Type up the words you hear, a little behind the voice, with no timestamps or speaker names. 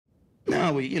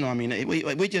No, we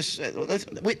just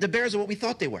the Bears are what we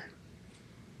thought they were.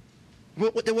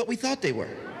 They're what we thought they were.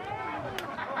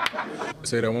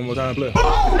 Say that one more time, play.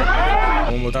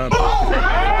 One more time.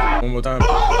 One more time.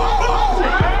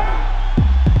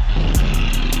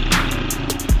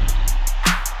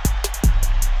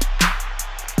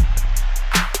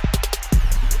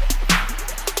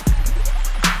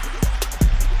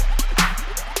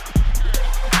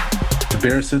 The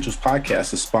Bear Essentials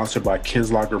podcast is sponsored by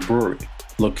Ken's Lager Brewery,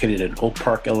 located in Oak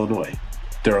Park, Illinois.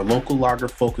 They're a local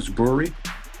lager-focused brewery.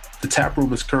 The tap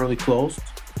room is currently closed,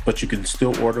 but you can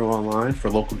still order online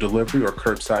for local delivery or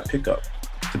curbside pickup.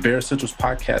 The Bear Essentials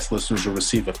podcast listeners will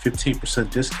receive a 15%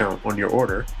 discount on your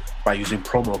order by using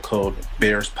promo code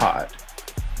BEARSPOD.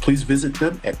 Please visit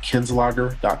them at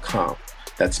kenslager.com.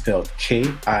 That's spelled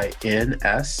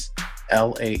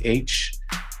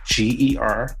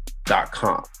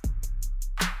KINSLAHGER.com.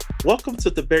 Welcome to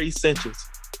the Bear Essentials.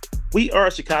 We are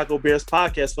a Chicago Bears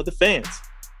podcast for the fans.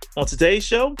 On today's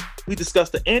show, we discuss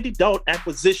the Andy Dalton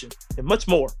acquisition and much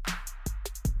more.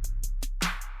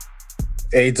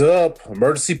 Hey, Dub,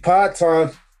 emergency pod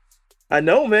time. I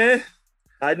know, man.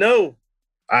 I know.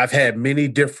 I've had many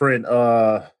different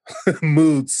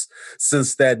moods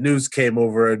since that news came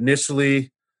over.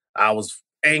 Initially, I was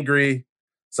angry.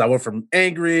 So I went from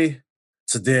angry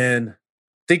to then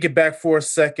thinking back for a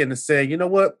second and saying, you know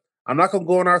what? I'm not going to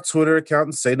go on our Twitter account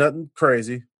and say nothing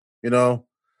crazy,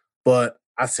 but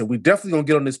I said, we definitely going to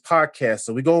get on this podcast.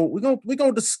 So we're going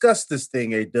to discuss this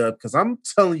thing, A-Dub, because I'm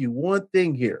telling you one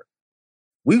thing here.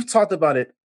 We've talked about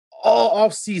it all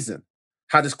off season,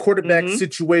 how this quarterback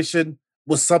situation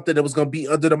was something that was going to be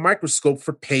under the microscope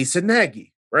for Pace and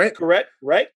Nagy, right? Correct,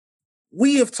 right?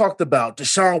 We have talked about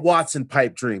Deshaun Watson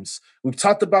pipe dreams. We've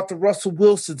talked about the Russell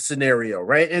Wilson scenario,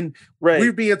 right? And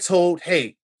we're being told,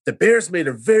 hey, the Bears made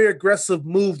a very aggressive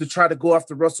move to try to go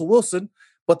after Russell Wilson,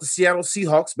 but the Seattle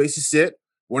Seahawks basically said,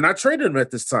 we're not trading him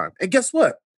at this time. And guess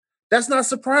what? That's not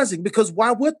surprising because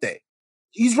why would they?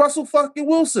 He's Russell fucking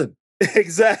Wilson.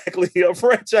 Exactly. A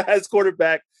franchise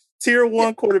quarterback, tier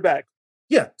one quarterback.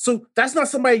 Yeah. So that's not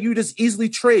somebody you just easily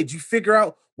trade. You figure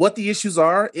out what the issues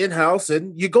are in-house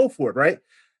and you go for it, right?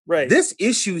 Right. This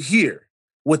issue here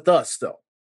with us, though,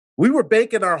 we were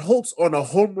banking our hopes on a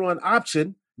home run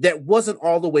option that wasn't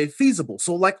all the way feasible.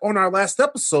 So like on our last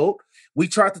episode, we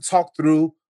tried to talk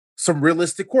through some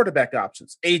realistic quarterback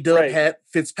options. A-Dub had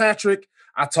Fitzpatrick.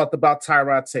 I talked about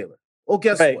Tyrod Taylor. Well,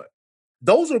 guess what?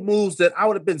 Those are moves that I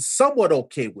would have been somewhat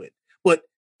okay with. But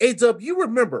A-Dub, you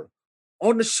remember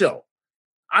on the show,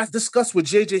 I discussed with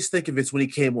JJ Stankovitz when he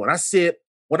came on. I said,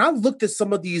 when I looked at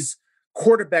some of these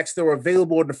quarterbacks that were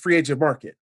available in the free agent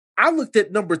market, I looked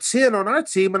at number 10 on our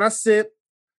team and I said,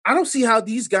 I don't see how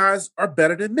these guys are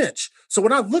better than Mitch. So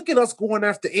when I look at us going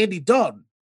after Andy Dalton,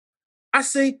 I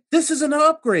say, this isn't an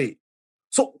upgrade.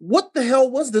 So what the hell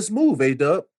was this move,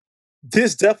 A-Dub?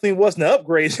 This definitely wasn't an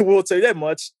upgrade. We'll tell you that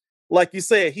much. Like you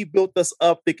said, he built us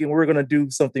up thinking we're going to do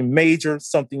something major,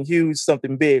 something huge,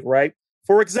 something big, right?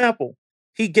 For example,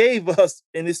 he gave us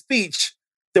in his speech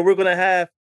that we're going to have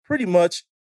pretty much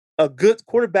a good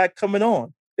quarterback coming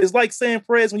on. It's like saying,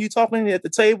 Perez, when you're talking at the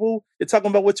table, you're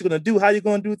talking about what you're going to do, how you're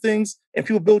going to do things, and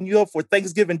people building you up for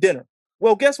Thanksgiving dinner.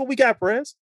 Well, guess what we got,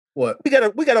 Perez? What? We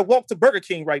got to walk to Burger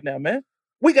King right now, man.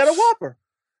 We got a Whopper.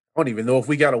 I don't even know if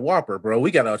we got a Whopper, bro. We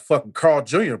got a fucking Carl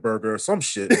Jr. burger or some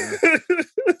shit.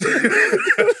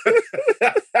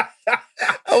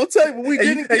 I'll tell you, when we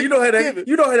you know how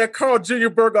that Carl Jr.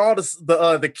 burger, all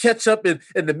the ketchup and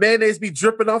the mayonnaise be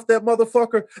dripping off that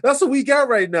motherfucker. That's what we got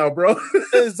right now, bro.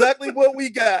 Exactly what we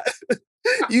got.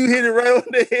 You hit it right on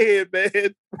the head,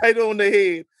 man. Right on the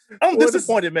head. I'm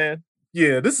disappointed, man.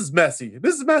 Yeah, this is messy.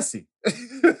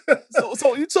 So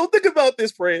think about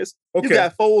this, Perez. Okay. You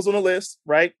got Foles on the list,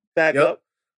 right? Backup.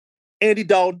 Andy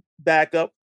Dalton,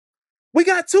 backup. We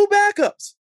got two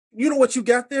backups. You know what you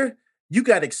got there? You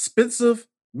got expensive,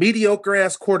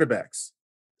 mediocre-ass quarterbacks.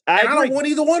 I don't want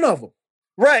either one of them.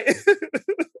 Right.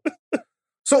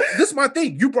 So this is my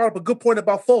thing. You brought up a good point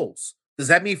about Foles. Does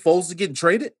that mean Foles is getting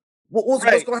traded? What's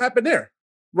going to happen there?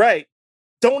 Right.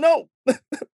 Don't know.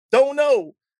 Don't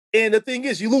know. And the thing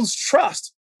is, you lose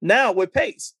trust now with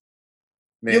Pace.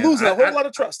 Man, you're losing a whole lot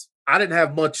of trust. I didn't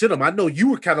have much in him. I know you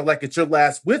were kind of like at your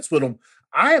last wits with him.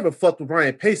 I haven't fucked with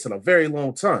Ryan Pace in a very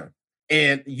long time.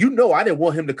 And I didn't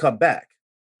want him to come back.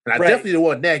 And I definitely didn't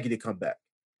want Nagy to come back.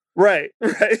 Right.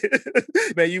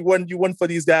 Man, you won for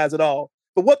these guys at all.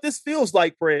 But what this feels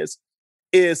like, Perez,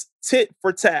 is tit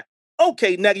for tat.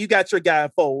 Okay, Nagy, you got your guy in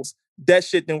Foles. That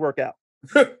shit didn't work out.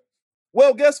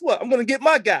 Well, guess what? I'm going to get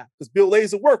my guy because Bill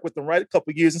Lazor worked with him, right? A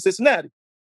couple of years in Cincinnati.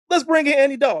 Let's bring in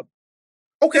Andy Dalton.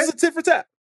 Okay. It's a tit for tat.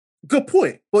 Good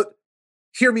point. But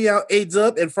hear me out,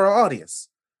 A-Dub, and for our audience.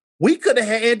 We could have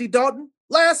had Andy Dalton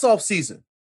last offseason.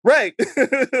 Right.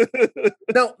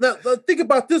 Now, think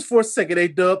about this for a second,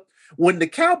 A-Dub. When the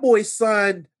Cowboys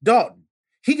signed Dalton,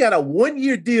 he got a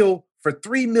 1-year deal for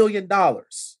 $3 million,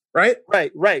 right?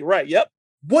 Right. Yep.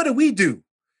 What did we do?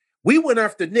 We went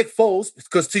after Nick Foles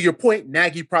because, to your point,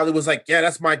 Nagy probably was like, yeah,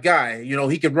 that's my guy. You know,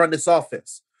 he can run this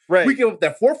offense. Right. We give up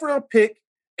that 4th-round pick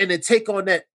and then take on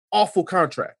that awful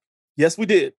contract. Yes, we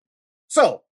did.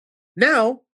 So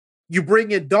now you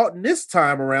bring in Dalton this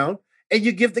time around and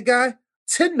you give the guy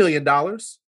 $10 million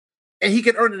and he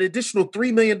can earn an additional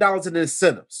 $3 million in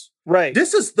incentives. Right.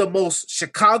 This is the most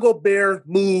Chicago Bear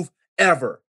move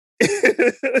ever. You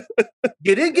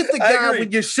didn't get the guy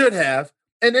when you should have,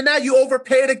 and then now you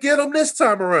overpay to get him this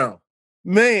time around.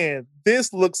 Man,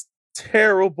 this looks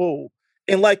terrible.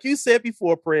 And like you said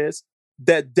before, Prez,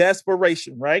 that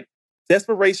desperation, right?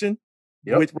 Desperation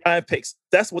with Ryan Pace.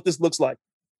 That's what this looks like.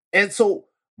 And so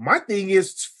my thing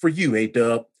is for you,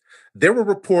 A-Dub, there were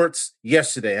reports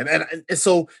yesterday, and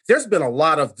so there's been a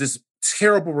lot of this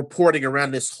terrible reporting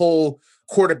around this whole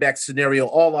quarterback scenario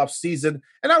all off season.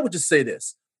 And I would just say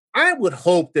this. I would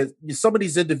hope that some of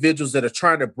these individuals that are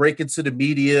trying to break into the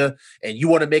media and you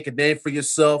want to make a name for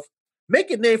yourself,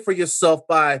 make a name for yourself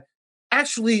by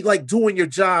actually like doing your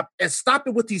job and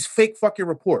stopping with these fake fucking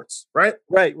reports, right?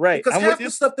 Right. Because half the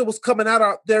stuff that was coming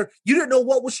out there, you didn't know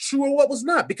what was true or what was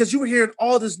not because you were hearing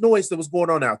all this noise that was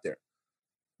going on out there.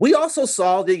 We also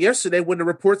saw that yesterday when the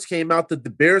reports came out that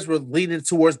the Bears were leaning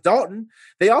towards Dalton,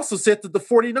 they also said that the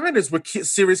 49ers were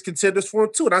serious contenders for him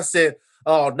too. And I said,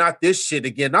 oh, not this shit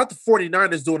again. Not the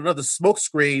 49ers doing another smoke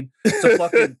screen to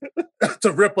fucking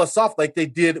to rip us off like they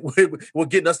did with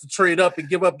getting us to trade up and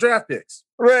give up draft picks.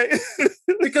 Right.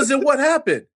 Because then what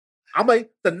happened? I'm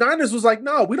like, the Niners was like,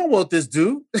 no, we don't want this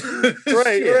dude.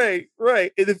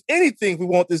 Right. And if anything, we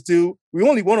want this dude. We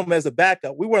only want him as a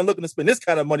backup. We weren't looking to spend this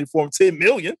kind of money for him, $10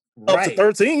 million up to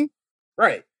 13.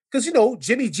 Right. Because, you know,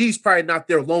 Jimmy G's probably not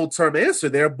their long-term answer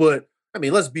there. But, I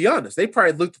mean, let's be honest. They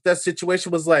probably looked at that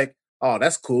situation, was like, oh,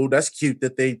 that's cool. That's cute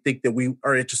that they think that we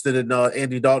are interested in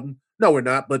Andy Dalton. No, we're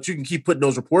not. But you can keep putting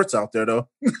those reports out there, though.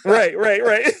 Right.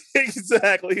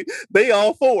 Exactly. They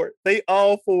all for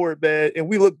it, man. And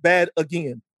we look bad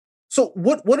again. So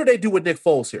what do they do with Nick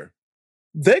Foles here?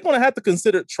 They're going to have to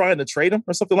consider trying to trade him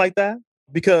or something like that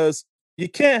because you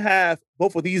can't have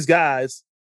both of these guys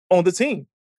on the team.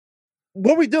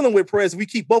 What we're dealing with, Perez, we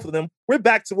keep both of them. We're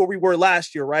back to where we were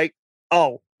last year, right?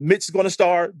 Oh, Mitch is going to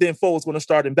start, then Foles is going to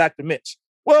start, and back to Mitch.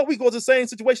 Well, we go to the same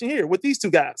situation here with these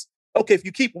two guys. Okay, if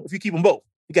you keep them both,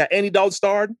 you got Andy Dalton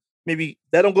starting. Maybe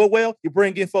that don't go well, you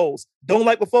bring in Foles. Don't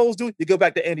like what Foles do, you go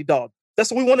back to Andy Dalton. That's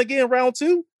what we want to get in round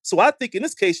 2. So I think in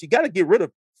this case, you got to get rid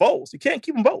of Foles. You can't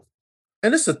keep them both.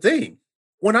 And it's the thing.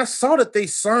 When I saw that they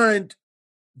signed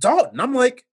Dalton, I'm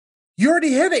like, you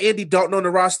already had an Andy Dalton on the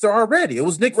roster already. It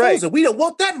was Nick Foles, and we don't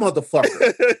want that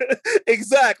motherfucker.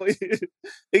 Exactly.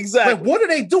 Like, what are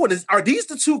they doing? Are these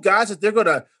the two guys that they're going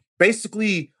to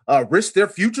basically risk their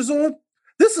futures on?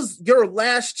 This is your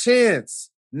last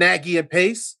chance, Nagy and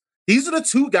Pace. These are the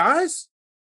two guys?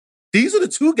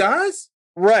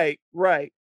 Right.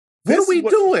 What are we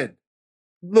doing?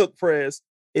 Look, Prez,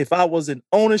 if I was in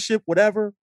ownership,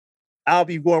 whatever, I'll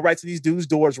be going right to these dudes'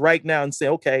 doors right now and say,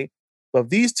 okay, but if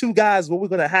these two guys, what we're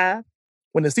going to have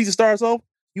when the season starts off,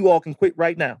 you all can quit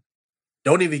right now.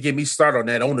 Don't even get me started on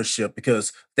that ownership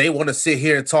because they want to sit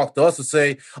here and talk to us and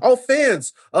say, oh,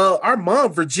 fans, our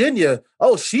mom, Virginia,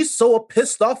 oh, she's so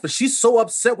pissed off and she's so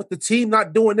upset with the team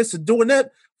not doing this and doing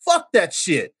that. Fuck that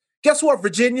shit. Guess what,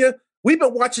 Virginia? We've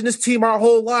been watching this team our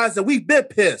whole lives and we've been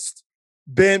pissed.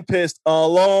 Been pissed a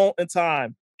long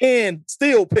time and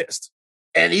still pissed.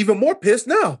 And even more pissed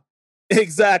now.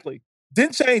 Exactly.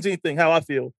 Didn't change anything how I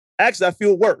feel. Actually, I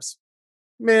feel worse.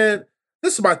 Man,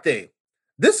 this is my thing.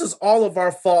 This is all of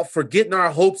our fault for getting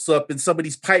our hopes up in some of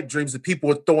these pipe dreams that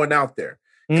people are throwing out there.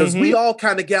 Because we all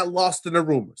kind of got lost in the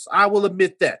rumors. I will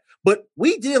admit that. But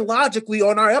we did logically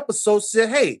on our episode say,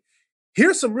 hey,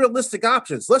 here's some realistic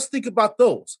options. Let's think about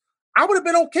those. I would have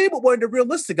been okay with one of the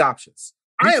realistic options.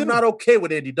 I am not okay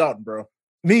with Andy Dalton, bro.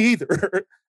 Me either.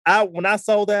 When I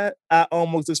saw that, I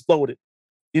almost exploded.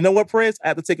 You know what, Prez? I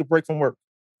had to take a break from work.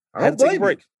 I don't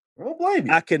blame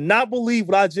you. I cannot believe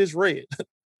what I just read.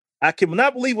 I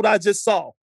cannot believe what I just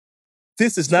saw.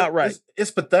 This is not right.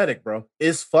 It's pathetic, bro.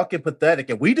 It's fucking pathetic.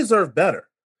 And we deserve better.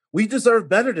 We deserve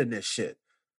better than this shit.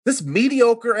 This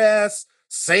mediocre ass,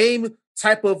 same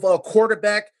type of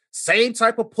quarterback, same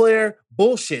type of player,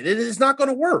 bullshit. It is not going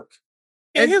to work.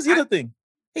 And here's the other thing.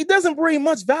 He doesn't bring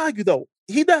much value, though.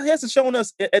 He hasn't shown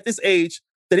us at this age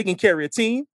that he can carry a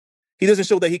team. He doesn't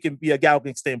show that he can be a guy who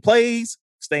can stay in plays,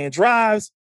 stay in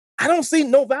drives. I don't see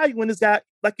no value in this guy,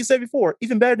 like you said before,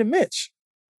 even better than Mitch.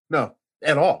 No,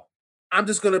 at all. I'm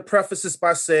just going to preface this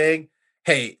by saying,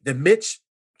 hey, the Mitch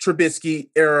Trubisky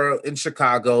era in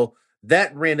Chicago,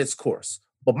 that ran its course.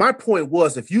 But my point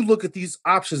was, if you look at these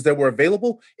options that were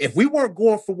available, if we weren't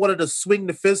going for one of the swing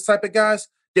the fence type of guys,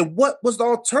 then what was the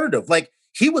alternative? Like,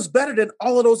 he was better than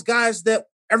all of those guys that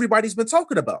everybody's been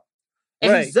talking about.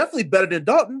 And he's definitely better than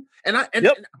Dalton. And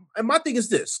my thing is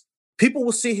this. People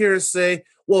will sit here and say,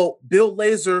 well, Bill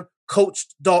Lazor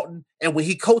coached Dalton, and when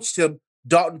he coached him,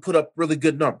 Dalton put up really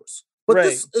good numbers. But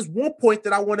this is one point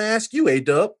that I want to ask you,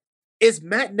 A-Dub. Is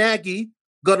Matt Nagy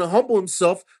going to humble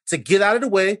himself to get out of the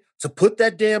way, to put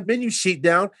that damn menu sheet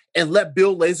down, and let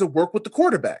Bill Lazor work with the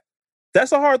quarterback?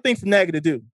 That's a hard thing for Nagy to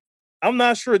do. I'm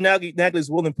not sure Nagy is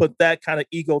willing to put that kind of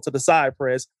ego to the side,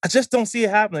 Prez. I just don't see it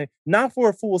happening. Not for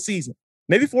a full season.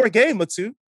 Maybe for a game or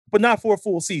two, but not for a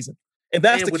full season. And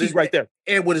that's the key right there.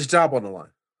 And with his job on the line.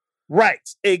 Right.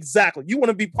 Exactly. You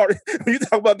want to be part of, when you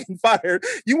talk about getting fired,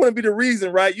 you want to be the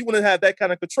reason, right? You want to have that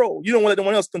kind of control. You don't want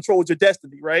anyone else control your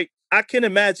destiny, right? I can't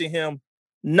imagine him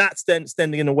not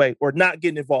standing in the way or not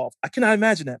getting involved. I cannot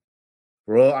imagine that.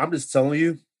 Bro, I'm just telling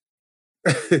you,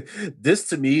 this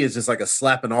to me is just like a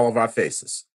slap in all of our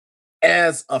faces.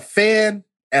 As a fan,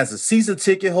 as a season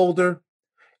ticket holder,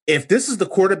 if this is the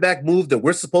quarterback move that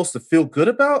we're supposed to feel good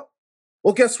about,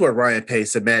 well, guess what, Ryan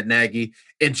Pace and Matt Nagy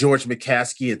and George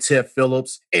McCaskey and Ted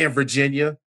Phillips and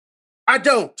Virginia? I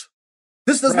don't.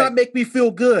 This does not make me feel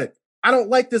good. I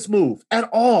don't like this move at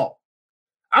all.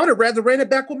 I would have rather ran it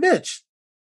back with Mitch.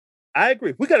 I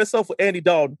agree. We got to sell for Andy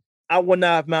Dalton. I would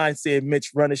not have mind saying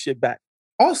Mitch running shit back.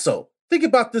 Also, think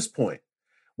about this point.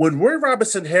 When Roy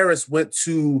Robinson Harris went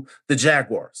to the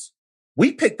Jaguars,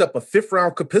 we picked up a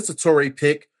 5th-round compensatory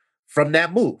pick from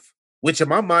that move, which in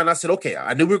my mind, I said, okay,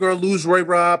 I knew we were going to lose Roy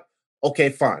Rob. Okay,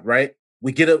 fine, right?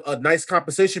 We get a nice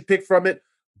compensation pick from it.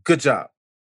 Good job.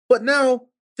 But now,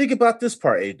 think about this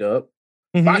part, A-Dub.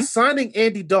 Mm-hmm. By signing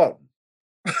Andy Dalton,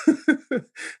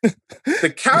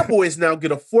 the Cowboys now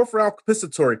get a 4th-round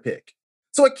compensatory pick.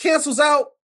 So it cancels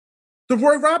out the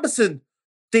Roy Robinson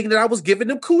thing that I was giving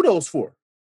them kudos for.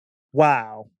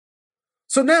 Wow.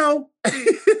 So now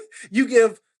you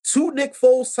give 2 Nick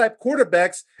Foles type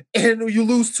quarterbacks and you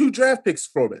lose 2 draft picks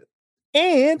from it.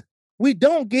 And we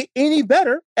don't get any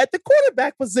better at the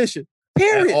quarterback position.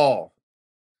 Period. At all.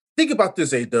 Think about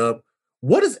this, A-Dub.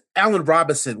 What is Allen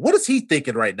Robinson? What is he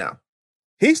thinking right now?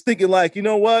 He's thinking like, you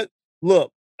know what?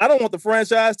 Look, I don't want the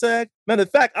franchise tag. Matter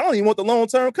of fact, I don't even want the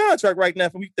long-term contract right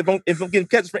now if I'm getting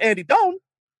catches for Andy Dalton.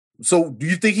 So do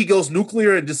you think he goes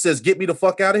nuclear and just says, get me the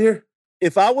fuck out of here?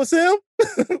 If I was him,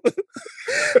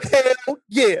 hell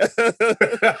yeah.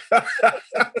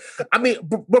 I mean,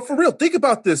 but for real, think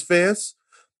about this, fans.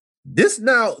 This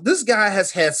guy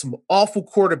has had some awful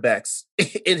quarterbacks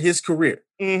in his career.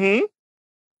 Mm-hmm.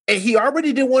 And he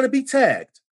already didn't want to be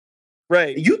tagged.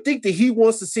 Right. You think that he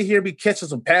wants to sit here and be catching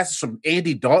some passes from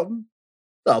Andy Dalton?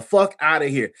 The fuck out of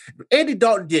here. Andy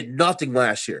Dalton did nothing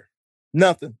last year.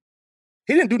 Nothing.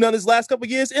 He didn't do nothing his last couple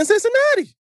of years in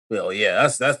Cincinnati. Well, yeah,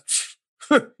 that's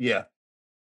yeah.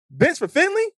 Bench for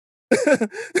Finley?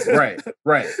 Right.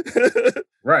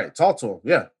 Talk to him.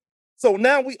 Yeah. So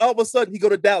now all of a sudden he go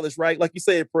to Dallas, right? Like you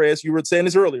said, Press, you were saying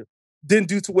this earlier. Didn't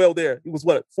do too well there. He was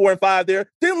 4-5 there.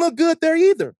 Didn't look good there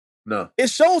either. No. It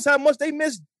shows how much they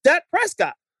missed Dak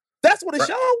Prescott. That's what it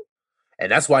showed.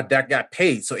 And that's why Dak got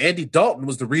paid. So Andy Dalton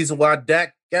was the reason why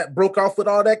Dak broke off with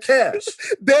all that cash.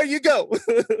 There you go.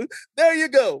 There you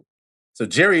go. So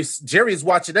Jerry's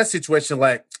watching that situation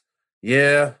like,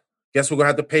 yeah, guess we're going to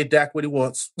have to pay Dak what he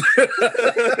wants.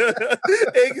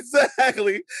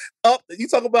 Exactly. You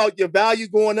talk about your value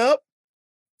going up.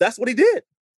 That's what he did.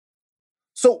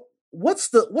 So what's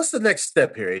the next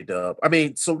step here, A-Dub? I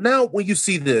mean, so now when you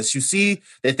see this, you see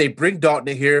that they bring Dalton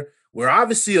in here. We're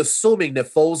obviously assuming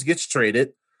that Foles gets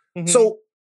traded. Mm-hmm. So,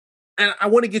 and I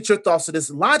want to get your thoughts on this.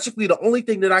 Logically, the only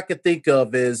thing that I could think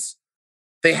of is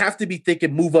they have to be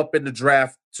thinking move up in the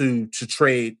draft to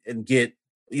trade and get,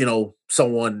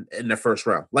 someone in the first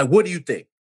round. Like, what do you think?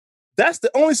 That's the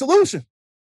only solution.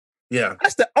 Yeah.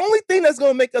 That's the only thing that's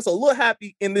going to make us a little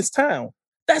happy in this town.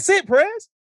 That's it, Prez.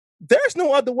 There's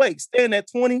no other way. Staying at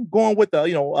 20, going with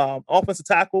the, offensive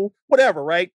tackle, whatever,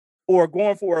 right? Or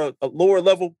going for a lower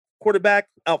level quarterback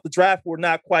out the draft. We're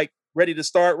not quite ready to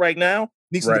start right now.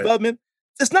 Needs some development.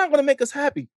 It's not going to make us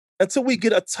happy until we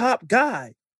get a top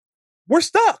guy. We're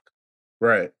stuck.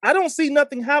 Right. I don't see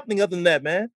nothing happening other than that,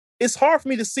 man. It's hard for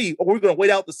me to see. Are we going to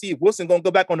wait out to see if Wilson going to go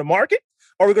back on the market?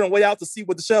 Are we going to wait out to see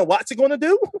what Deshaun Watson going to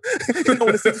do?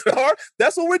 When the 6th star?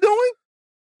 That's what we're doing?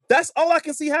 That's all I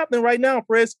can see happening right now,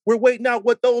 Press. We're waiting out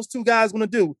what those two guys going to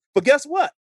do. But guess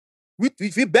what?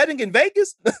 If you're betting in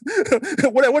Vegas,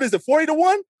 what is it, 40 to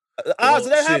 1? Odds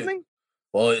of that happening?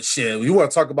 Well, shit, we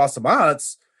want to talk about some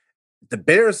odds. The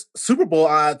Bears Super Bowl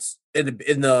odds in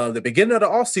the beginning of the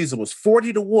offseason was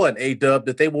 40 to 1, A-Dub,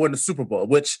 that they will win the Super Bowl,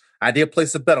 which I did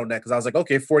place a bet on that because I was like,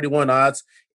 okay, 41 odds.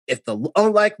 If the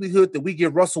unlikelihood that we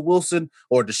get Russell Wilson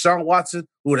or Deshaun Watson,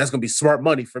 that's going to be smart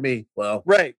money for me. Well,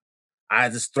 right. I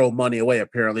just throw money away,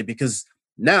 apparently, because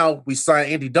now we sign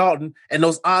Andy Dalton, and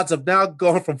those odds have now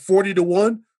gone from 40 to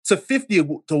 1 to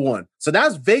 50 to 1. So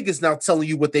that's Vegas now telling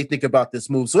you what they think about this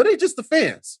move. So it ain't just the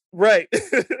fans. Right.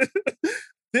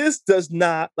 This does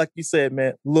not, like you said,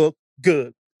 man, look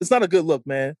good. It's not a good look,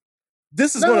 man.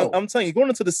 This is I'm telling you, going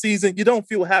into the season, you don't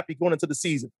feel happy going into the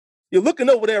season. You're looking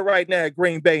over there right now at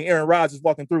Green Bay, Aaron Rodgers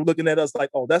walking through, looking at us like,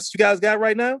 oh, that's what you guys got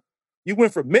right now? You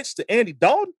went from Mitch to Andy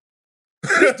Dalton?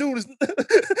 This dude is,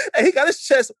 and he got his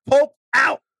chest poked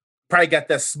out. Probably got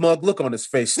that smug look on his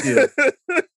face still.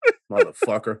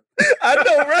 Motherfucker. I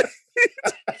know, right?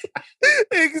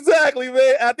 Exactly,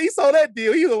 man. After he saw that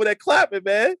deal, he was over there clapping,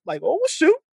 man. Like, oh,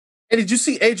 shoot. And did you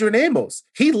see Adrian Amos?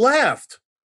 He laughed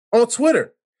on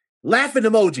Twitter. Laughing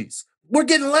emojis. We're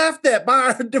getting laughed at by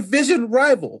our division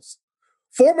rivals.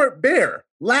 Former Bear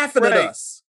laughing at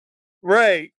us.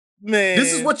 Right, man.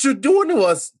 This is what you're doing to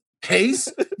us, Pace.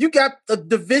 You got the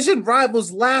division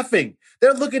rivals laughing.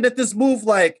 They're looking at this move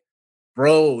like,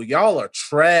 bro, y'all are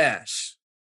trash.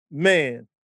 Man,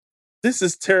 this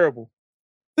is terrible.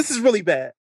 This is really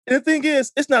bad. And the thing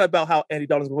is, it's not about how Andy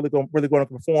Dalton is really going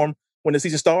to perform when the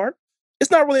season starts.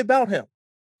 It's not really about him.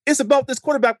 It's about this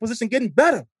quarterback position getting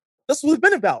better. That's what it's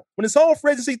been about. When this whole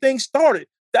free agency thing started,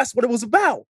 that's what it was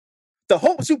about. The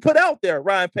hopes you put out there,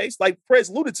 Ryan Pace, like Fred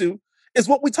alluded to, is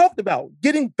what we talked about,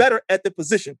 getting better at the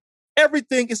position.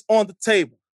 Everything is on the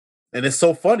table. And it's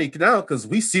so funny now because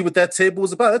we see what that table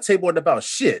was about. That table wasn't about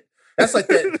shit. That's like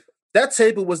that. That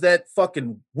table was that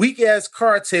fucking weak-ass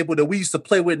card table that we used to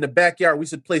play with in the backyard. We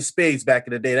used to play spades back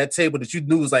in the day. That table that you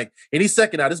knew was like, any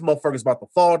second now, this motherfucker's about to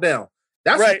fall down.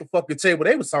 That's what the fucking table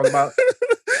they was talking about.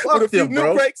 Fuck with a few them,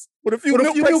 bro. Breaks, with a few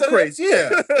milk crates. Yeah,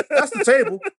 that's the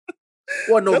table.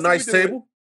 Wasn't no nice table.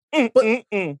 But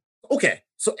okay,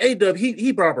 so A-Dub,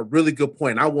 he brought up a really good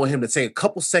point. I want him to take a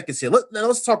couple seconds here.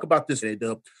 Let's talk about this,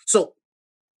 A-Dub. So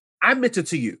I mentioned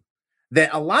to you that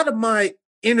a lot of my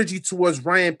energy towards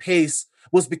Ryan Pace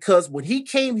was because when he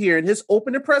came here in his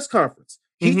opening press conference,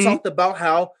 he talked about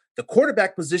how the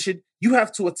quarterback position, you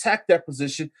have to attack that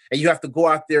position and you have to go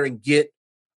out there and get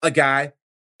a guy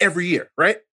every year,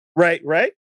 right?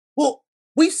 Right. Well,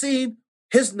 we've seen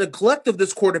his neglect of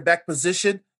this quarterback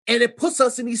position, and it puts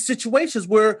us in these situations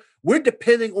where we're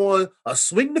depending on a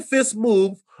swing the fist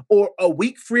move or a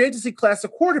weak free agency class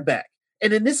of quarterback.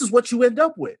 And then this is what you end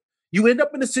up with. You end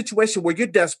up in a situation where you're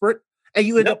desperate and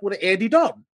you end up with an Andy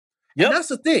Dalton. And that's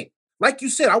the thing. Like you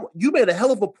said, you made a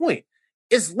hell of a point.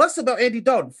 It's less about Andy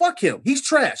Dalton. Fuck him. He's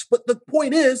trash. But the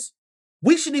point is,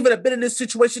 we shouldn't even have been in this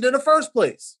situation in the first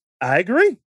place. I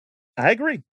agree.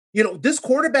 You know, this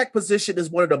quarterback position is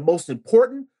one of the most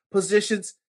important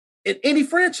positions in any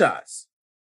franchise.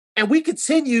 And we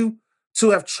continue to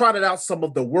have trotted out some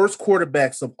of the worst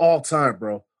quarterbacks of all time,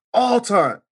 bro. All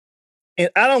time. And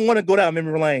I don't want to go down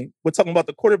memory lane. We're talking about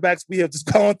the quarterbacks we have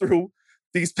just gone through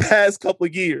these past couple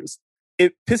of years.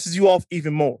 It pisses you off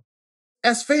even more.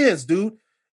 As fans, dude,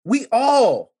 we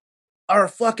all are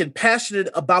fucking passionate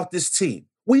about this team.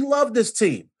 We love this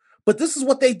team. But this is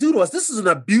what they do to us. This is an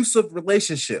abusive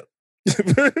relationship.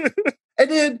 And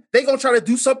then they're going to try to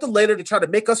do something later to try to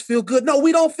make us feel good. No,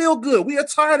 we don't feel good. We are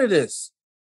tired of this.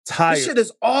 This shit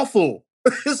is awful.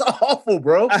 It's awful,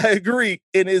 bro. I agree.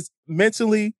 It is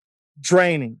mentally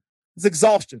draining. It's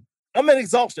exhaustion. I'm in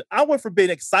exhaustion. I went from being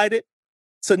excited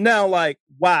to now like,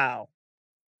 wow,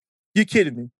 you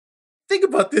kidding me. Think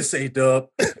about this, A-Dub.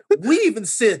 We even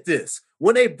said this.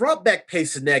 When they brought back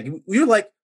Pace and Nagy, we were like,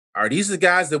 are these the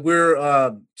guys that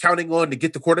we're counting on to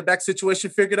get the quarterback situation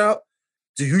figured out?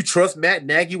 Do you trust Matt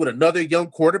Nagy with another young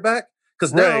quarterback?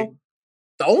 Because now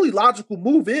the only logical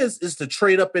move is to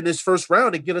trade up in this first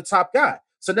round and get a top guy.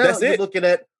 So now you're looking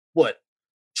at what?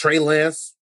 Trey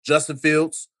Lance, Justin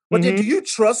Fields. But then do you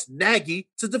trust Nagy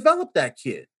to develop that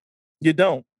kid? You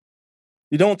don't.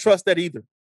 You don't trust that either.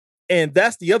 And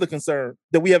that's the other concern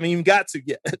that we haven't even got to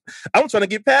yet. I'm trying to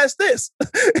get past this.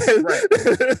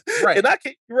 Right. And I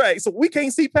can't, so we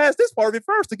can't see past this part of it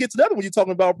first to get to the other one you're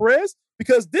talking about, Perez,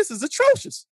 because this is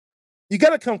atrocious. You got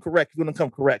to come correct. You're going to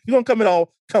come correct. You're going to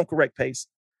come correct pace.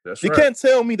 That's you can't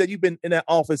tell me that you've been in that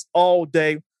office all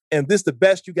day and this is the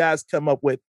best you guys come up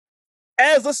with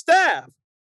as a staff.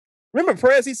 Remember,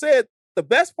 Perez, he said the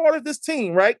best part of this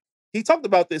team, right? He talked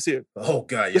about this here. Oh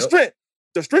God,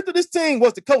 The strength of this team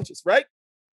was the coaches, right?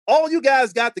 All you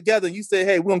guys got together and you said,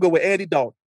 hey, we're gonna go with Andy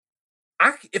Dalton.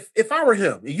 If I were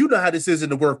him, you know how this is in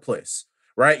the workplace,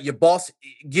 right? Your boss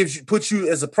puts you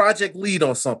as a project lead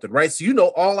on something, right? So you know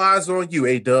all eyes are on you,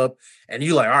 A-Dub, and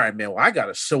you're like, all right, man, well, I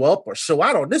gotta show up or show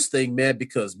out on this thing, man,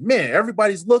 because man,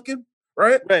 everybody's looking,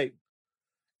 right? Right.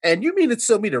 And you mean to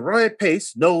tell me that Ryan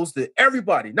Pace knows that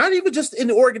everybody, not even just in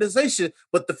the organization,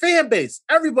 but the fan base,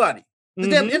 everybody, the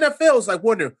damn NFL is like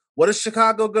wondering, what is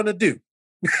Chicago gonna do?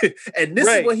 And this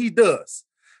is what he does.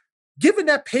 Giving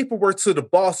that paperwork to the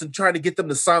boss and trying to get them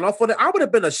to sign off on it, I would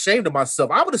have been ashamed of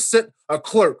myself. I would have sent a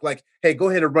clerk like, hey, go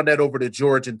ahead and run that over to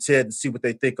George and Ted and see what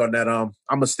they think on that. I'm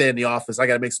going to stay in the office. I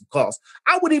got to make some calls.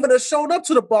 I wouldn't even have shown up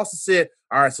to the boss and said,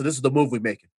 all right, so this is the move we're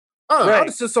making. I would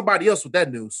have sent somebody else with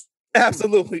that news.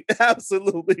 Absolutely.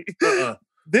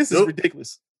 This is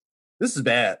ridiculous. This is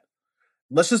bad.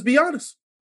 Let's just be honest.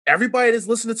 Everybody that's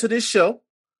listening to this show,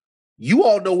 you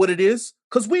all know what it is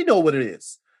because we know what it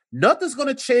is. Nothing's going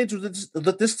to change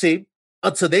with this team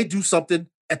until they do something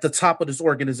at the top of this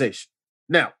organization.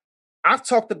 Now, I've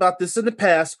talked about this in the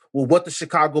past with what the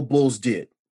Chicago Bulls did.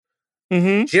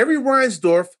 Jerry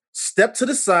Reinsdorf stepped to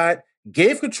the side,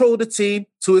 gave control of the team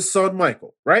to his son,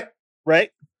 Michael, right?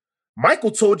 Right.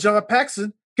 Michael told John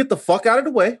Paxson, get the fuck out of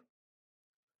the way.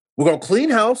 We're going to clean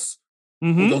house.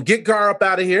 We're going to get Gar up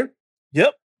out of here.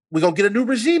 Yep. We're going to get a new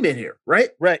regime in here,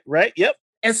 right? Right. Yep.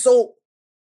 And so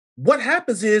what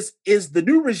happens is the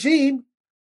new regime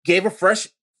gave a fresh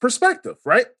perspective,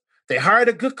 right? They hired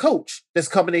a good coach that's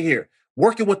coming in here,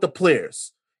 working with the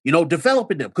players,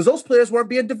 developing them because those players weren't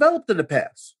being developed in the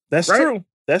past. That's right? true.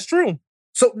 That's true.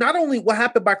 So not only what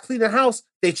happened by cleaning the house,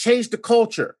 they changed the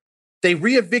culture. They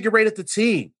reinvigorated the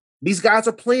team. These guys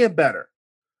are playing better.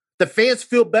 The fans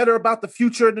feel better about the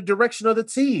future and the direction of the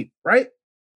team, right?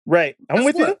 Right. I'm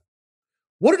with you.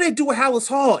 What do they do with Hallis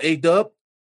Hall, A-Dub?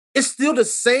 It's still the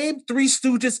same Three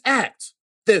Stooges act.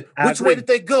 Which way did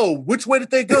they go? Which way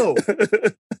did they go?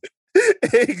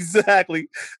 Exactly.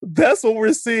 That's what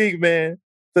we're seeing, man.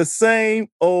 The same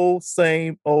old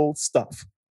stuff.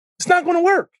 It's not going to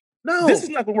work. No. This is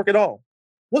not going to work at all.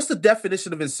 What's the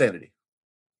definition of insanity?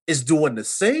 It's doing the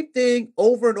same thing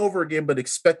over and over again, but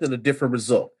expecting a different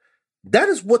result. That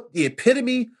is what the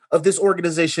epitome of this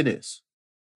organization is.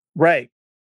 Right.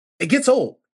 It gets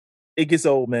old. It gets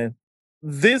old, man.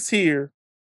 This here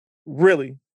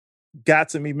really got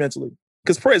to me mentally.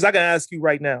 Because, Prez, I can ask you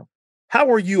right now, how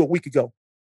were you a week ago?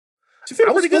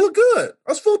 I was feeling good.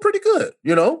 I was feeling pretty good,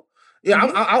 Yeah,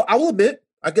 I will admit,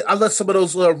 I let some of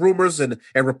those rumors and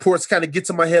reports kind of get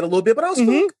to my head a little bit, but I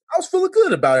was feeling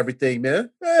good about everything, man.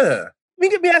 Yeah.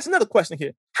 Let me ask another question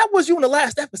here. How was you in the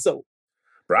last episode?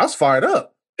 Bro, I was fired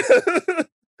up. I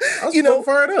was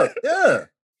fired up. Yeah.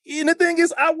 And the thing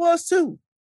is, I was too.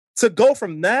 To go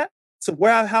from that to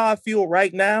how I feel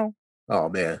right now. Oh,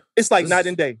 man. It's like night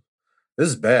and day. This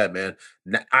is bad, man.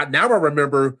 Now I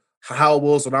remember how it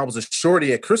was when I was a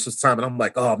shorty at Christmas time. And I'm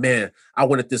like, oh, man, I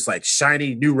wanted this like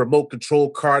shiny new remote control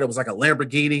car. That was like a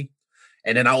Lamborghini.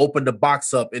 And then I opened the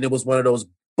box up and it was one of those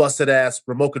busted ass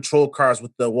remote control cars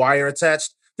with the wire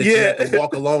attached that you have to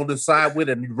walk along the side with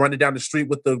and run it down the street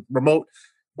with the remote.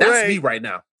 That's me right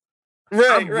now.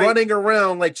 I'm running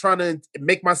around like trying to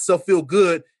make myself feel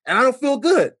good, and I don't feel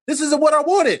good. This isn't what I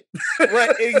wanted.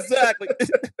 Right, exactly.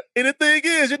 And the thing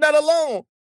is, you're not alone.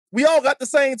 We all got the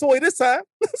same toy this time.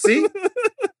 See?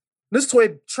 This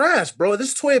toy trash, bro.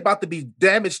 This toy about to be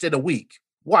damaged in a week.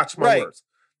 Watch my words.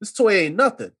 This toy ain't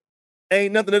nothing.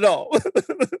 Ain't nothing at all.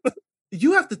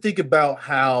 You have to think about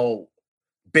how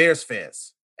Bears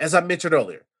fans, as I mentioned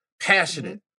earlier,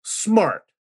 passionate, smart,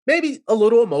 maybe a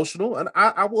little emotional. And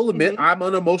I will admit I'm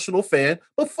an emotional fan,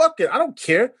 but fuck it. I don't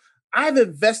care. I've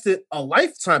invested a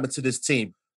lifetime into this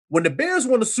team. When the Bears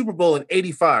won the Super Bowl in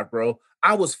 85, bro,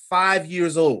 I was 5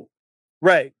 years old.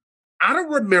 Right. I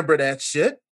don't remember that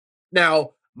shit.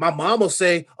 Now, my mom will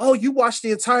say, oh, you watched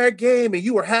the entire game and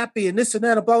you were happy and this and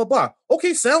that and blah, blah, blah.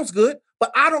 Okay, sounds good.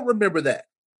 But I don't remember that.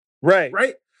 Right.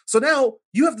 Right. So now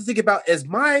you have to think about, as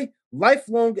my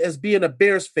lifelong as being a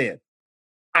Bears fan,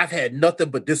 I've had nothing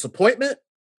but disappointment,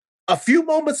 a few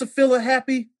moments of feeling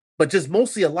happy, but just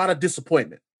mostly a lot of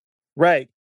disappointment. Right.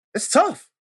 It's tough.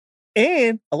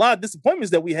 And a lot of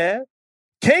disappointments that we had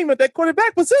came at that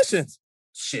quarterback positions.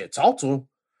 Shit, talk to him.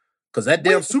 Because that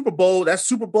damn Super Bowl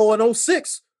in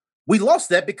 06, we lost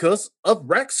that because of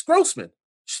Rex Grossman.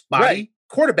 Spotty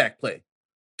quarterback play.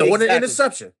 Throwing an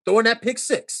interception. Throwing that pick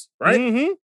six. Right?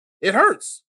 Mm-hmm. It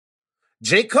hurts.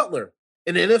 Jay Cutler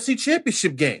in the NFC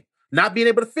Championship game, not being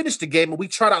able to finish the game, and we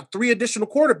tried out 3 additional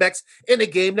quarterbacks in a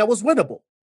game that was winnable.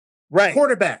 Right.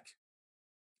 Quarterback.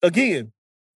 Again.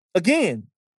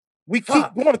 We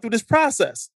Fuck. keep going through this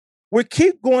process. We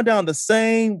keep going down the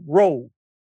same road.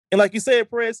 And like you said,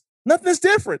 Perez, nothing's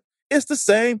different. It's the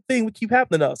same thing we keep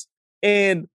happening to us.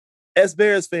 And as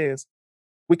Bears fans,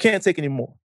 we can't take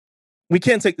anymore. We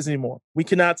can't take this anymore. We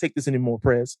cannot take this anymore,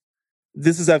 Perez.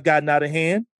 This has gotten out of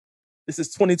hand. This is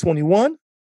 2021.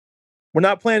 We're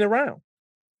not playing around.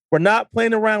 We're not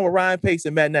playing around with Ryan Pace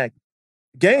and Matt Nagy.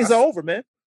 Games are over, man.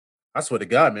 I swear to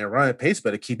God, man, Ryan Pace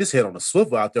better keep his head on the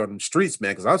swivel out there on the streets,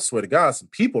 man, because I swear to God, some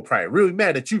people probably really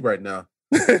mad at you right now.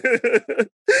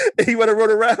 He would have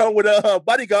run around with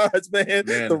bodyguards, man,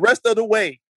 the rest of the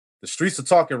way. The streets are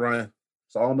talking, Ryan.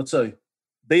 That's all I'm going to tell you.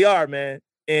 They are, man.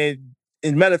 And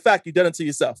matter of fact, you done it to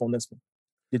yourself on this one.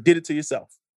 You did it to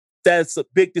yourself. That's a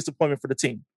big disappointment for the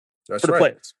team, That's for the right.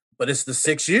 players. But it's the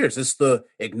 6 years. It's the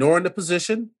ignoring the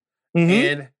position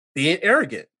and being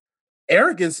arrogant.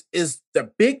 Arrogance is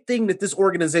the big thing that this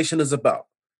organization is about,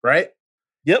 right?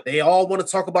 Yep. They all want to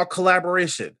talk about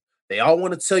collaboration. They all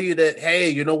want to tell you that, hey,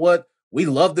 you know what? We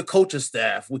love the coaching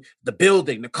staff, the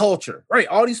building, the culture, right?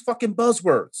 All these fucking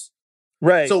buzzwords.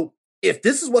 Right. So if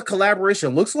this is what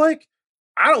collaboration looks like,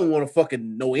 I don't want to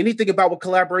fucking know anything about what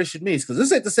collaboration means, because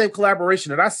this ain't the same collaboration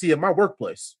that I see in my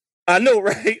workplace. I know,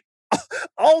 right?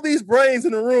 All these brains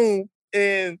in the room,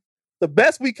 and the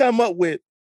best we come up with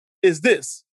is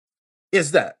this.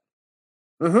 Is that?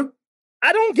 I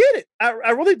don't get it.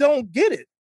 I really don't get it.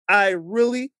 I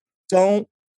really don't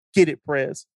get it,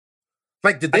 Prez.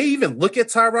 Like, did they even look at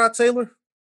Tyrod Taylor?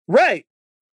 Right.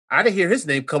 I didn't hear his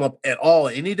name come up at all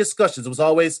in any discussions. It was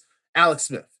always Alex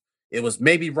Smith. It was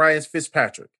maybe Ryan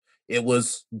Fitzpatrick. It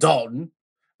was Dalton.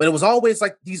 But it was always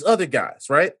like these other guys,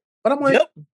 right? But I'm like,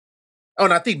 oh,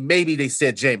 and I think maybe they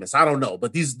said Jameis. I don't know.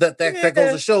 But that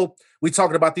goes to show we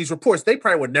talking about these reports. They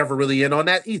probably were never really in on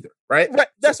that either, right? Right.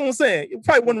 That's what I'm saying. It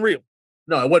probably wasn't real.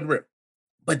 No, it wasn't real.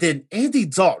 But then Andy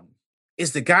Dalton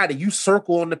is the guy that you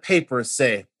circle on the paper and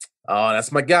say, oh,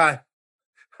 that's my guy.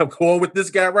 I'm going with this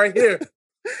guy right here.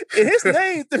 And his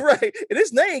name, right? And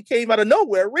his name came out of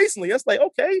nowhere recently. It's like,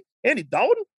 okay, Andy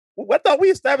Dalton. I thought we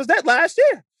established that last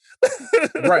year.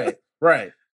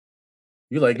 Right.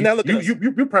 You like now look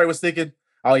you probably was thinking,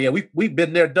 oh yeah, we've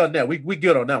been there, done that. We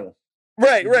good on that one.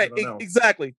 Right.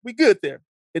 Exactly. We good there.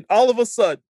 And all of a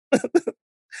sudden,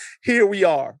 here we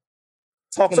are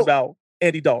talking about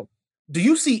Andy Dalton. Do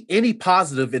you see any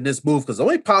positive in this move? Because the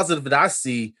only positive that I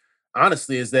see,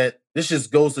 honestly, is that this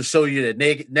just goes to show you that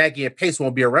Nagy and Pace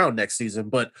won't be around next season.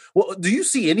 But do you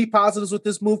see any positives with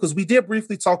this move? Because we did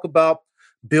briefly talk about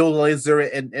Bill Lazor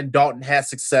and Dalton had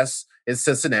success in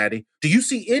Cincinnati. Do you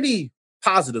see any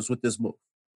positives with this move?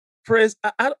 Prez,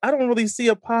 I don't really see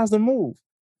a positive move.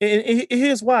 And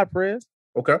here's why, Prez.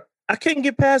 Okay. I can't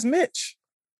get past Mitch.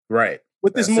 Right.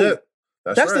 With this move.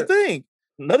 That's right. the thing.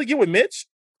 Another year with Mitch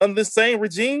under this same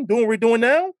regime, doing what we're doing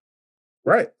now.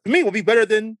 Right. To me, will be better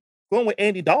than going with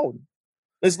Andy Dalton.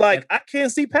 It's like, I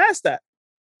can't see past that.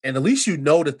 And at least you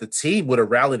know that the team would have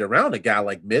rallied around a guy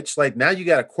like Mitch. Like, now you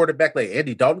got a quarterback like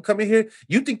Andy Dalton coming here.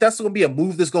 You think that's going to be a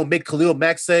move that's going to make Khalil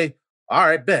Mack say, all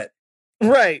right, bet.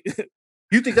 Right.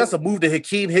 You think that's a move that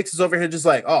Hakeem Hicks is over here just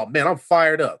like, oh, man, I'm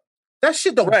fired up. That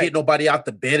shit don't get nobody out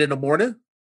the bed in the morning.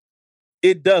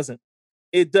 It doesn't.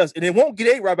 It does. And it won't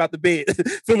get A-Rob out the bed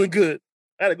feeling good.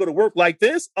 I got to go to work like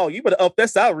this. Oh, you better up that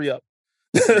salary up.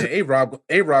 A-Rob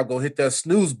gonna hit that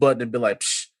snooze button and be like,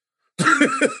 psh.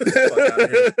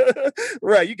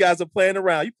 Right. You guys are playing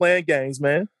around. You playing games,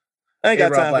 man. I ain't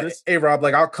got time for this. A-Rob,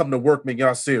 like, I'll come to work, man.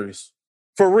 Y'all serious.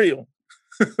 For real.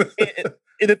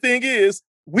 and the thing is,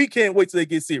 we can't wait till they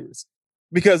get serious.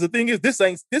 Because the thing is, this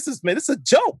is a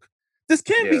joke. This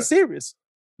can't be serious.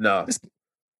 No.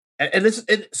 And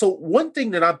so one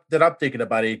thing that I'm thinking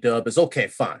about, A-Dub, is okay,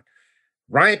 fine.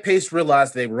 Ryan Pace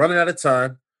realized they were running out of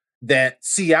time, that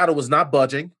Seattle was not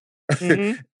budging,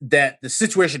 that the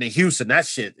situation in Houston, that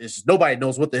shit is, nobody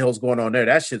knows what the hell's going on there.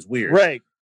 That shit's weird. Right.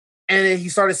 And then he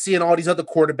started seeing all these other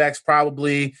quarterbacks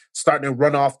probably starting to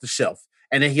run off the shelf.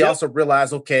 And then he also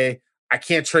realized, okay, I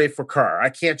can't trade for Carr. I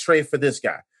can't trade for this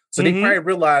guy. So they probably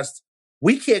realized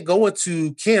we can't go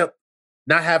into camp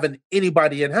not having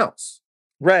anybody in-house.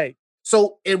 Right.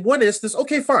 So in one instance,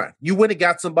 okay, fine. You went and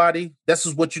got somebody. This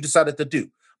is what you decided to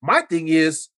do. My thing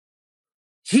is,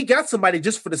 he got somebody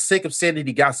just for the sake of saying that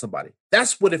he got somebody.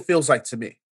 That's what it feels like to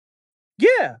me.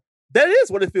 Yeah, that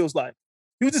is what it feels like.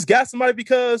 You just got somebody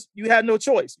because you had no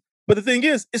choice. But the thing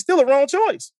is, it's still a wrong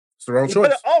choice. It's the wrong You're choice.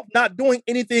 better off not doing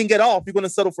anything at all if you're going to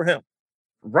settle for him.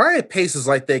 Ryan Pace is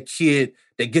like that kid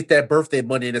that get that birthday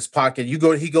money in his pocket. He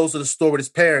goes to the store with his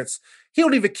parents. He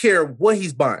don't even care what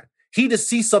he's buying. He just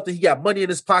sees something. He got money in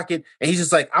his pocket, and he's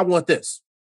just like, I want this.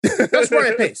 That's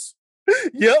Ryan Pace.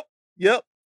 Yep.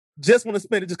 Just want to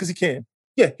spend it just because he can.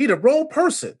 Yeah, he the wrong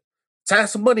person to have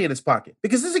some money in his pocket.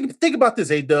 Because think about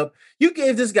this, A-Dub. You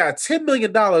gave this guy $10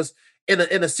 million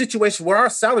in a situation where our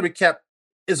salary cap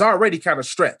is already kind of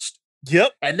stretched.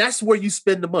 Yep. And that's where you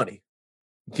spend the money.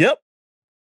 Yep.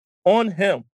 On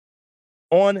him.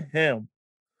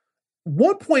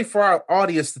 One point for our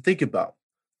audience to think about.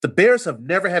 The Bears have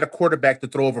never had a quarterback to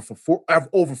throw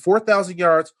over 4,000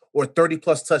 yards or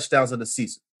 30-plus touchdowns in a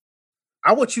season.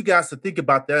 I want you guys to think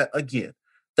about that again.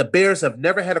 The Bears have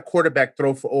never had a quarterback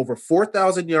throw for over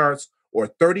 4,000 yards or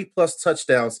 30-plus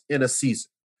touchdowns in a season.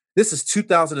 This is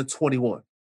 2021.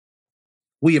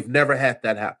 We have never had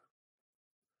that happen.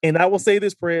 And I will say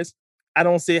this, Prez, I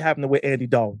don't see it happening with Andy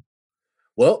Dalton.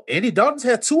 Well, Andy Dalton's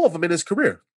had 2 of them in his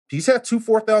career. He's had 2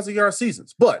 4,000-yard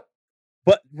seasons. But,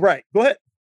 right, go ahead.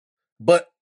 But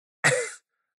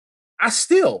I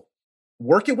still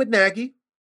working with Nagy.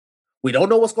 We don't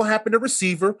know what's going to happen to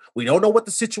receiver. We don't know what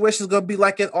the situation is going to be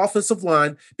like at offensive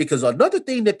line, because another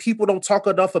thing that people don't talk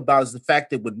enough about is the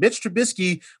fact that when Mitch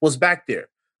Trubisky was back there,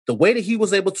 the way that he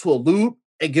was able to elude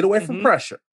and get away from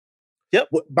pressure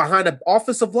behind an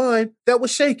offensive line that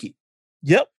was shaky.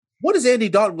 Yep. What is Andy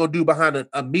Dalton going to do behind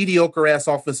a mediocre-ass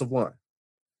offensive line?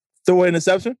 Throw an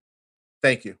interception?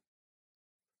 Thank you.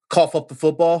 Cough up the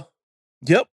football?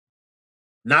 Yep.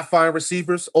 Not find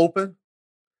receivers open?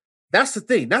 That's the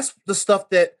thing. That's the stuff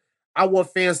that I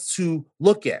want fans to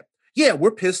look at. Yeah,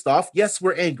 we're pissed off. Yes,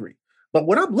 we're angry. But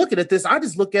when I'm looking at this, I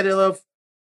just look at it of,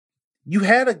 you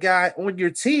had a guy on your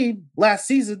team last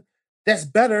season that's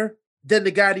better than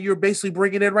the guy that you're basically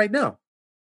bringing in right now.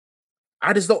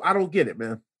 I don't get it,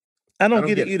 man. I don't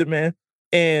get it either, man.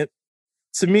 And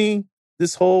to me,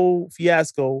 this whole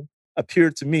fiasco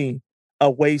appeared to me a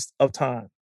waste of time.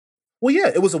 Well, yeah,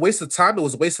 it was a waste of time. It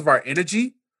was a waste of our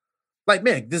energy. Like,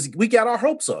 man, we got our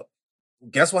hopes up.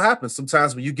 Guess what happens?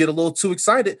 Sometimes when you get a little too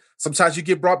excited, sometimes you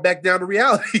get brought back down to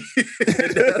reality.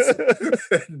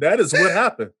 That is what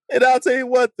happened. And I'll tell you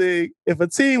one thing. If a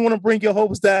team want to bring your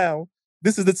hopes down,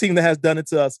 this is the team that has done it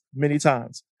to us many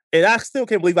times. And I still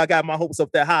can't believe I got my hopes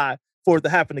up that high for it to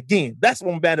happen again. That's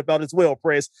what I'm mad about as well,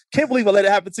 Press. Can't believe I let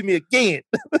it happen to me again.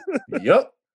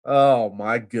 Yep. Oh,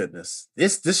 my goodness.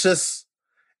 This just,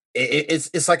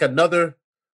 it's like another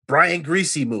Brian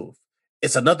Greasy move.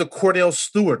 It's another Cordell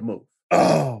Stewart move.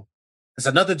 Oh. It's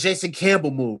another Jason Campbell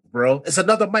move, bro. It's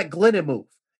another Mike Glennon move.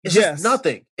 It's just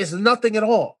nothing. It's nothing at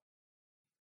all.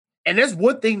 And there's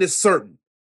one thing that's certain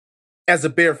as a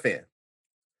Bear fan.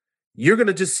 You're going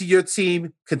to just see your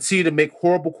team continue to make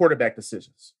horrible quarterback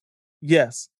decisions.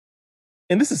 Yes.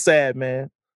 And this is sad, man.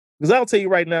 Because I'll tell you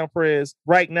right now, Prez,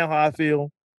 right now how I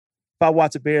feel if I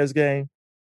watch a Bears game,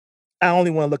 I only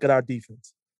want to look at our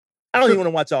defense. I don't even want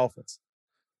to watch offense.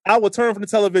 I will turn from the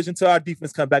television till our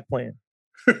defense come back playing.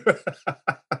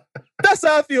 That's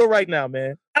how I feel right now,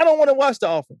 man. I don't want to watch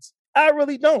the offense. I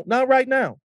really don't. Not right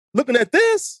now. Looking at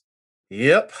this.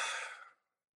 Yep.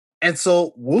 And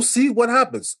so we'll see what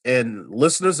happens. And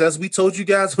listeners, as we told you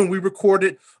guys when we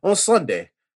recorded on Sunday,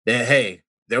 that, hey,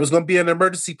 there was going to be an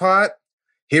emergency pod.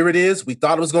 Here it is. We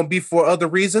thought it was going to be for other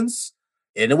reasons,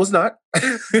 and it was not.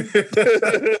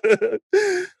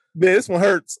 Man, this one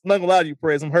hurts. I'm not going to lie to you,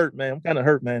 Prez. I'm hurt, man. I'm kind of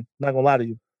hurt, man. I'm not going to lie to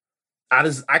you.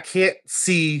 I can't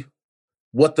see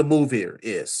what the move here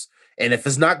is. And if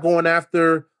it's not going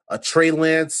after a Trey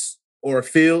Lance or a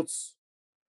Fields,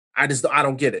 I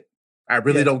don't get it. I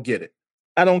really don't get it.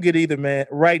 I don't get it either, man.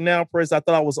 Right now, Prez, I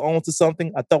thought I was on to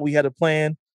something. I thought we had a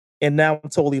plan, and now I'm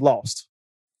totally lost.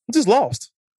 I'm just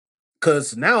lost.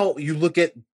 Because now you look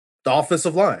at the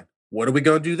offensive line. What are we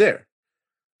going to do there?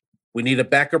 We need a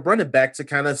backup running back to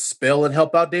kind of spell and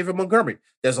help out David Montgomery.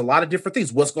 There's a lot of different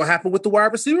things. What's going to happen with the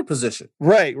wide receiver position?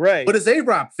 Right. What is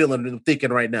A-Rob feeling and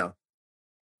thinking right now?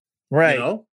 Right. You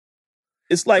know?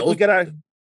 It's like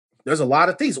there's a lot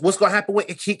of things. What's going to happen with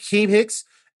Akeem Hicks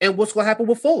and what's going to happen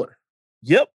with Fuller?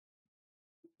 Yep.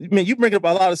 Man, you bring up a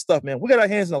lot of stuff, man. We got our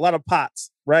hands in a lot of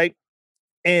pots, right?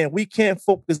 And we can't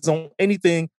focus on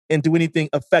anything and do anything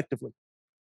effectively.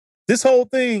 This whole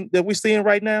thing that we're seeing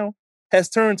right now has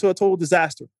turned to a total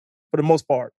disaster for the most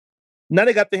part. Now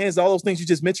they got their hands on all those things you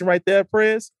just mentioned right there,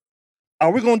 Prez.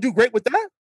 Are we going to do great with that?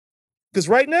 Because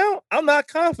right now, I'm not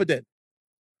confident.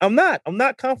 I'm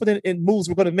not confident in moves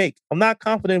we're going to make. I'm not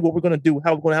confident in what we're going to do,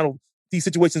 how we're going to handle these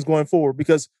situations going forward,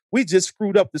 because we just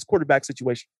screwed up this quarterback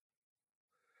situation.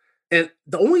 And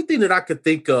the only thing that I could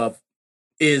think of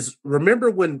is, remember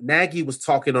when Nagy was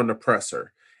talking on the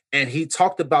presser and he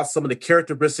talked about some of the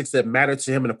characteristics that matter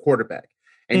to him in a quarterback.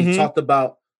 And he talked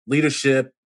about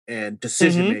leadership and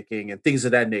decision-making and things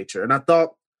of that nature. And I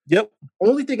thought, Yep.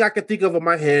 Only thing I could think of in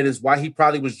my head is why he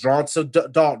probably was drawn to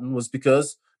Dalton was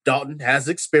because Dalton has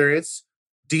experience,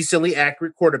 decently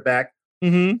accurate quarterback,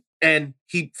 Mm-hmm. and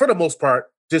he, for the most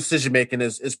part, decision making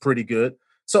is pretty good.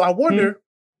 So I wonder,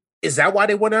 is that why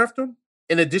they went after him?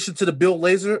 In addition to the Bill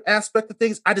Lazor aspect of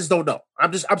things, I just don't know.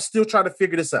 I'm still trying to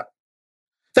figure this out.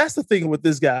 That's the thing with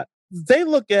this guy. They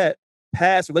look at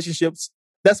past relationships.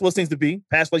 That's what it seems to be.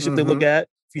 Past relationships they look at.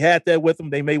 If you had that with them,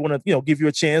 they may want to, give you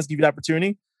a chance, give you an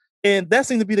opportunity. And that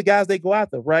seems to be the guys they go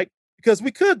after, right? Because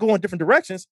we could go in different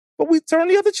directions, but we turn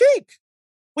the other cheek.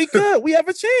 We could. We have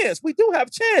a chance. We do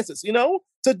have chances,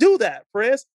 to do that,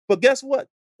 Press. But guess what?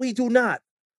 We do not.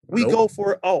 We go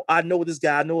for, I know this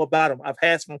guy. I know about him. I've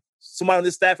had somebody on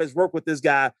this staff has worked with this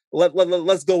guy.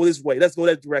 Let's go this way. Let's go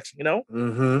that direction,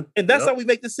 And that's how we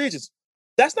make decisions.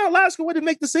 That's not a logical way to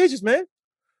make decisions, man.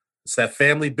 It's that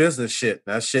family business shit.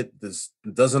 That shit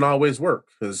doesn't always work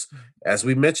because, as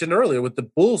we mentioned earlier with the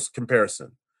Bulls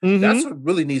comparison, that's what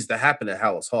really needs to happen at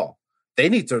Hallis Hall. They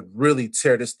need to really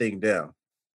tear this thing down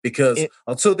because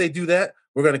until they do that,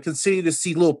 we're going to continue to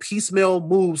see little piecemeal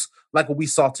moves like what we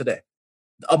saw today.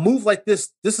 A move like this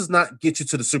does not get you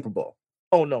to the Super Bowl.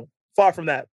 Oh, no. Far from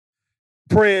that.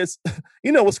 Prez,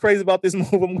 what's crazy about this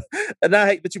move? And I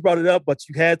hate that you brought it up, but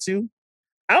you had to.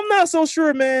 I'm not so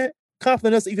sure, man,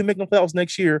 confident us to even make the playoffs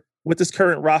next year with this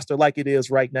current roster like it is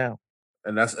right now.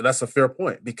 And that's a fair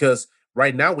point because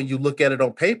right now, when you look at it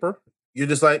on paper, you're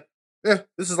just like,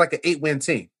 this is like an 8-win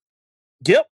team.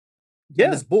 Yep.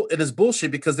 Yeah. And it is bullshit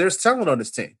because there's talent on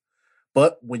this team.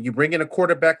 But when you bring in a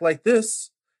quarterback like this,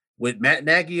 with Matt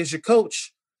Nagy as your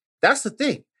coach, that's the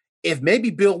thing. If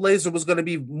maybe Bill Lazor was going to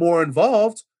be more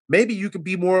involved, maybe you could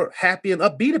be more happy and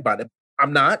upbeat about it.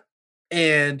 I'm not.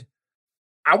 And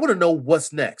I want to know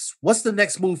what's next. What's the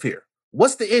next move here?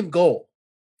 What's the end goal?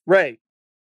 Right.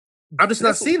 I'm just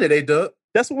not seeing it, A-Dub.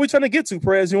 That's what we're trying to get to,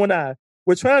 Prez, you and I.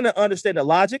 We're trying to understand the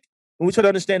logic and we're trying to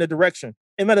understand the direction.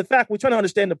 And matter of fact, we're trying to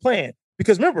understand the plan.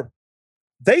 Because remember,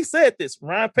 they said this.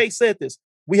 Ryan Pace said this.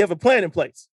 We have a plan in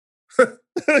place. You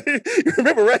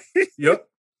remember, right? Yep.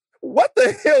 What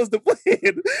the hell is the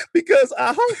plan? Because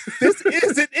I hope this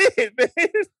isn't it,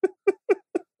 man.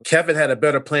 Kevin had a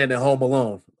better plan than Home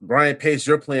Alone. Brian Pace,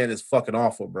 your plan is fucking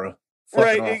awful, bro.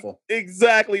 Fucking awful.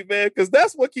 Exactly, man. Because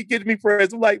that's what keep getting me,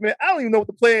 friends. I'm like, man, I don't even know what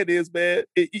the plan is, man.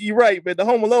 You're right, man. The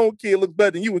Home Alone kid looks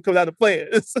better than you would come down the plan.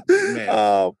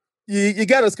 You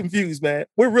got us confused, man.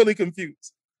 We're really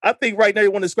confused. I think right now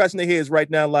everyone is scratching their heads right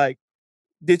now, like,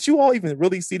 did you all even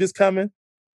really see this coming?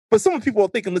 But some people are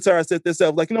thinking, Latara said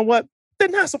themselves, like, you know what? They're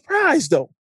not surprised,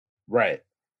 though. Right.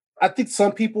 I think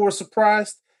some people were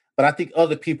surprised, but I think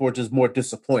other people are just more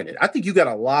disappointed. I think you got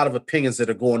a lot of opinions that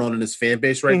are going on in this fan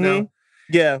base right now.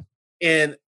 Yeah.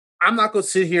 And I'm not going to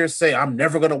sit here and say I'm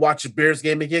never going to watch a Bears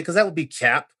game again because that would be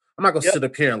cap. I'm not going to sit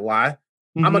up here and lie.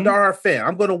 I'm a diehard fan.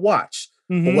 I'm going to watch.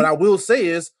 But what I will say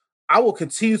is I will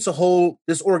continue to hold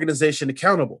this organization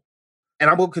accountable. And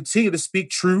I'm going to continue to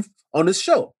speak truth on this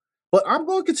show. But I'm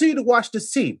going to continue to watch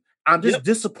this team. I'm just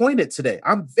disappointed today.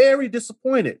 I'm very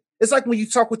disappointed. It's like when you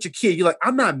talk with your kid, you're like,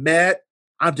 I'm not mad.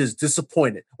 I'm just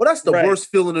disappointed. Well, that's the worst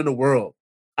feeling in the world.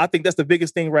 I think that's the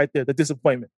biggest thing right there, the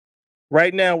disappointment.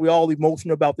 Right now, we're all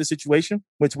emotional about this situation,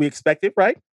 which we expected,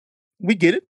 right? We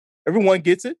get it. Everyone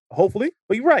gets it, hopefully.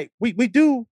 But you're right. We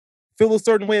do feel a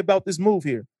certain way about this move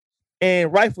here.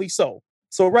 And rightfully so.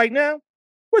 So right now,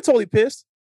 we're totally pissed.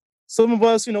 Some of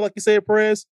us, like you said,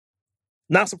 Perez,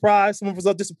 not surprised. Some of us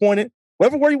are disappointed.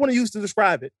 Whatever word you want to use to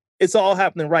describe it, it's all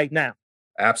happening right now.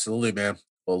 Absolutely, man.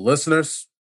 Well, listeners,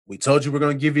 we told you we're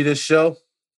going to give you this show.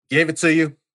 Gave it to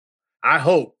you. I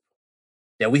hope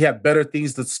that we have better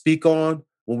things to speak on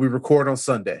when we record on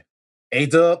Sunday.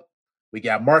 A-Dub, we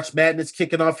got March Madness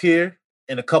kicking off here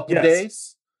in a couple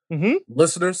days.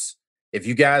 Listeners, if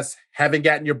you guys haven't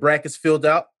gotten your brackets filled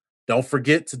out, don't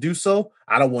forget to do so.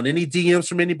 I don't want any DMs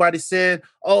from anybody saying,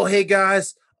 oh, hey,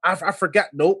 guys, I forgot.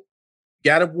 Nope.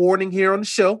 Got a warning here on the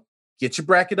show. Get your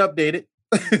bracket updated.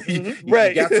 You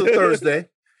got till Thursday.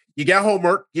 You got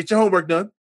homework. Get your homework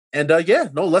done. And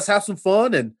let's have some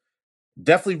fun and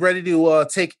definitely ready to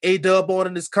take A-Dub on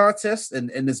in this contest and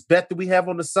this bet that we have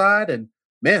on the side. And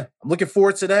man, I'm looking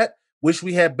forward to that. Wish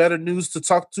we had better news to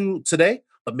talk to today,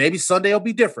 but maybe Sunday will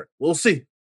be different. We'll see.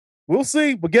 We'll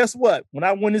see. But guess what? When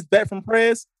I win this bet from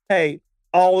Prez, hey,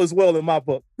 all is well in my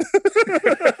book.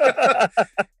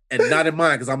 And not in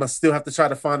mine, because I'm going to still have to try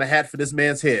to find a hat for this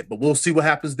man's head. But we'll see what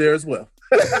happens there as well.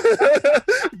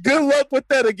 Good luck with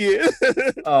that again.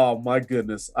 Oh, my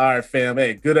goodness. All right, fam.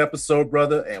 Hey, good episode,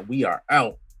 brother. And we are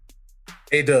out.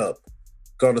 A-Dub,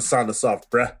 going to sign us off,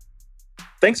 bruh.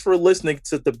 Thanks for listening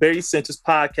to the Barry Sanchez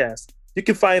podcast. You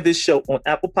can find this show on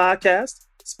Apple Podcasts,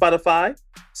 Spotify,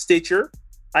 Stitcher,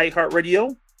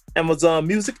 iHeartRadio, Amazon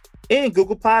Music, and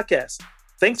Google Podcasts.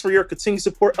 Thanks for your continued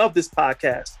support of this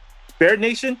podcast. Bear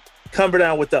Nation, come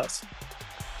down with us.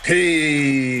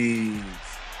 Peace.